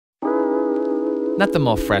Nothing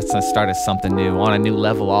more fresh than started something new. On a new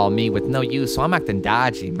level, all me with no use. So I'm acting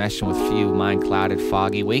dodgy, meshing with few. Mind clouded,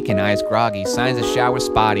 foggy, waking eyes groggy. Signs of shower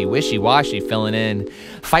spotty, wishy-washy, filling in.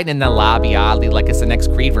 Fighting in the lobby, oddly, like it's the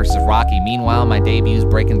next Creed versus Rocky. Meanwhile, my debut's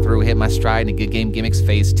breaking through. Hit my stride in a good game gimmicks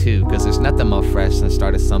phase 2. Cause there's nothing more fresh than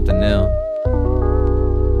started something new.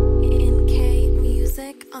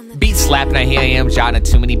 Beat slapping, I hear I am jotting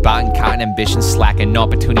too many botting, cotton ambitions slacking, no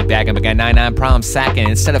opportunity bagging, but got 99 problems sacking.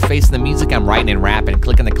 Instead of facing the music, I'm writing and rapping,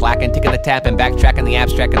 clicking the clacking, ticking the tapping, backtracking the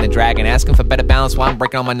abstract and the dragon, asking for better balance while I'm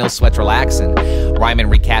breaking on my no sweats, relaxing, rhyming,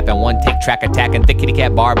 recapping, one take track attacking, thick kitty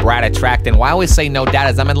cat bar, brat attracting. Why I always say no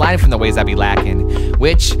doubt is I'm enlightened from the ways I be lacking,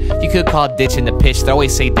 which you could call ditching the pitch. They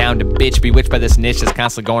always say down to bitch, bewitched by this niche that's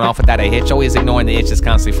constantly going off without a hitch, always ignoring the itch that's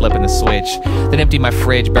constantly flipping the switch. Then empty my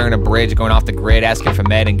fridge, burning a bridge, going off the grid, asking for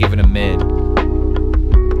med and giving a mid.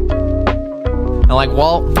 I'm like,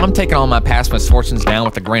 well, I'm taking all my past misfortunes down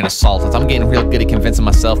with a grain of salt, as I'm getting real good at convincing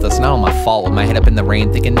myself that's not all my fault. With my head up in the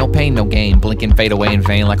rain, thinking no pain, no gain, blinking fade away in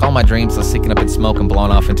vain, like all my dreams are sinking up in smoke and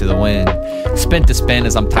blowing off into the wind. Spin to spin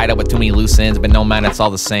as I'm tied up with too many loose ends, but no matter, it's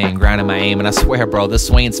all the same, grinding my aim. And I swear, bro, this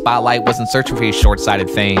swinging spotlight wasn't searching for your short-sighted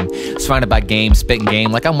fame. Surrounded by game, spitting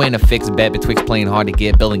game, like I'm winning a fixed bet betwixt playing hard to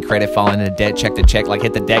get, building credit, falling into debt, check to check, like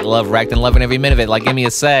hit the deck, love wrecked, and loving every minute of it, like give me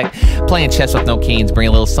a sec. Playing chess with no keens, bring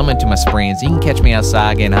a little summer to my sprains. You can catch me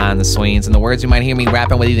outside, getting high on the swings, and the words you might hear me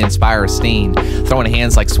rapping with either inspire or steen. Throwing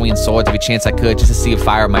hands like swinging swords every chance I could, just to see a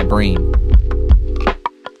fire in my brain.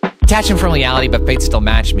 Detaching from reality, but fate still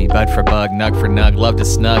matched me. Bud for bug, nug for nug, love to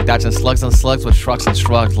snug, dodging slugs on slugs with shrugs and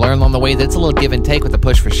shrugs. Learn on the way that it's a little give and take with a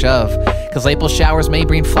push for shove. Cause April showers may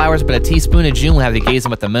bring flowers, but a teaspoon of June will have you gazing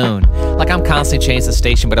with the moon. Like I'm constantly changing the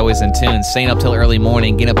station, but always in tune. Staying up till early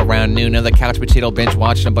morning, getting up around noon. Another couch potato binge,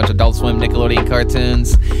 watching a bunch of Adult Swim, Nickelodeon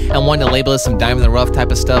cartoons. And one to label as some dime in the rough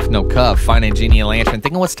type of stuff, no cuff. Finding a genie and lantern,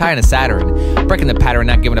 thinking what's tying to Saturn. Breaking the pattern,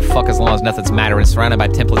 not giving a fuck as long as nothing's mattering. Surrounded by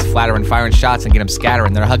templates flattering, firing shots and get them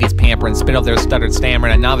scattering. Their huggies pampering, spit up their stuttered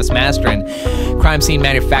stammering, a novice mastering. Crime scene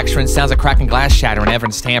manufacturing, sounds of cracking glass shattering,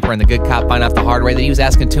 evidence tampering. The good cop find out the hard way that he was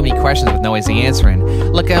asking too many questions with no easy answering.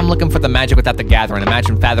 Look, I'm looking for the magic without the gathering.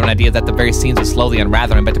 Imagine fathoming an idea that the very scenes are slowly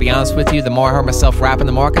unraveling. But to be honest with you, the more I heard myself rapping,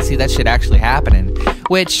 the more I could see that shit actually happening.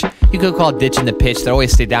 Which you could call ditching the pitch. They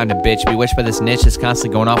always stay down to bitch, bewitched by this niche that's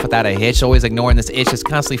constantly going off without a hitch. Always ignoring this itch that's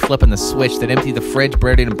constantly flipping the switch. That empty the fridge,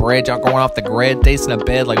 breading a bridge, out going off the grid, tasting a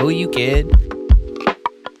bed like, who you kid?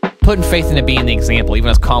 Putting faith into being the example,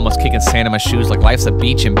 even as calm was kicking sand in my shoes like life's a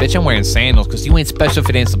beach, and bitch I'm wearing sandals, cause you ain't special if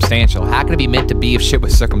it ain't substantial. How can it be meant to be if shit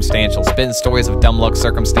was circumstantial? Spitting stories of dumb luck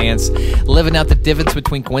circumstance, living out the difference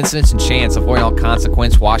between coincidence and chance, avoiding all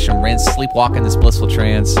consequence, wash and rinse, sleepwalking this blissful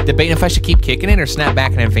trance, debating if I should keep kicking it or snap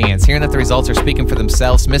back in advance, hearing that the results are speaking for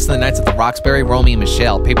themselves, missing the nights at the Roxbury, Romy and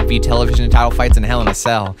Michelle, pay-per-view television title fights in Hell in a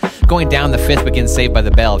Cell, going down the fifth but getting saved by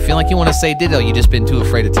the bell, feeling like you want to say ditto, you just been too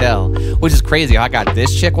afraid to tell, which is crazy how I got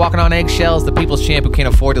this chick walking on eggshells, the people's champ who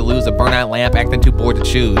can't afford to lose, a burnout lamp acting too bored to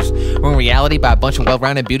choose. When in reality, by a bunch of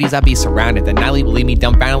well-rounded beauties, I'd be surrounded. That nightly will leave me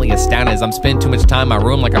dumbfoundedly astounded as I'm spending too much time in my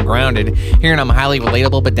room like I'm grounded. Hearing I'm highly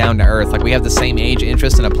relatable but down to earth, like we have the same age,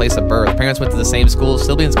 interest, and a place of birth. Parents went to the same school,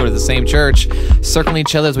 siblings go to the same church, circling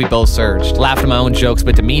each other as we both searched. Laughing at my own jokes,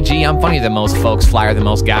 but to me, G, I'm funnier than most folks, flyer than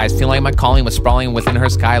most guys. Feeling like my calling was sprawling within her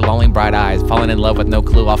sky, lolling bright eyes, falling in love with no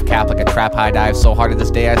clue, off cap like a trap high dive. So hard to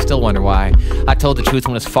this day, I still wonder why. I told the truth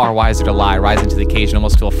when it's far wiser to lie, rising to the occasion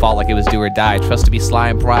almost to a fault like it was do or die. Trust to be sly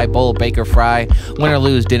and pride, bold, bake or fry. Win or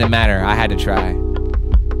lose, didn't matter, I had to try.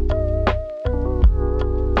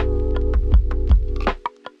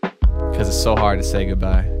 Cause it's so hard to say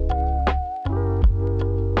goodbye.